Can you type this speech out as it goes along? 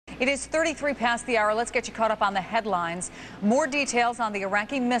It is 33 past the hour. Let's get you caught up on the headlines. More details on the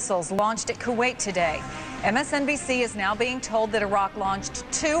Iraqi missiles launched at Kuwait today. MSNBC is now being told that Iraq launched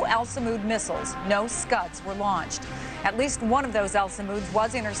 2 Al-Samud missiles. No Scuds were launched. At least one of those Al-Samuds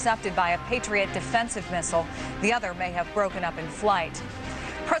was intercepted by a Patriot defensive missile. The other may have broken up in flight.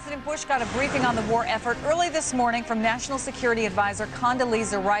 President Bush got a briefing on the war effort early this morning from National Security Advisor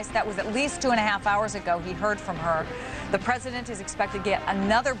Condoleezza Rice. That was at least 2.5 hours ago he heard from her. The president is expected to get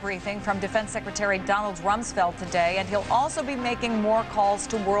another briefing from Defense Secretary Donald Rumsfeld today, and he'll also be making more calls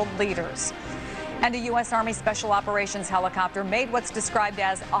to world leaders. And a U.S. Army Special Operations helicopter made what's described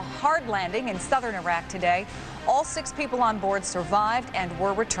as a hard landing in southern Iraq today. All 6 people on board survived and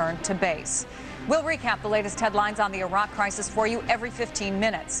were returned to base. We'll recap the latest headlines on the Iraq crisis for you every 15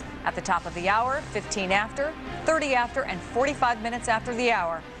 minutes. At the top of the hour, 15 after, 30 after, and 45 minutes after the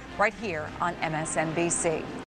hour, right here on MSNBC.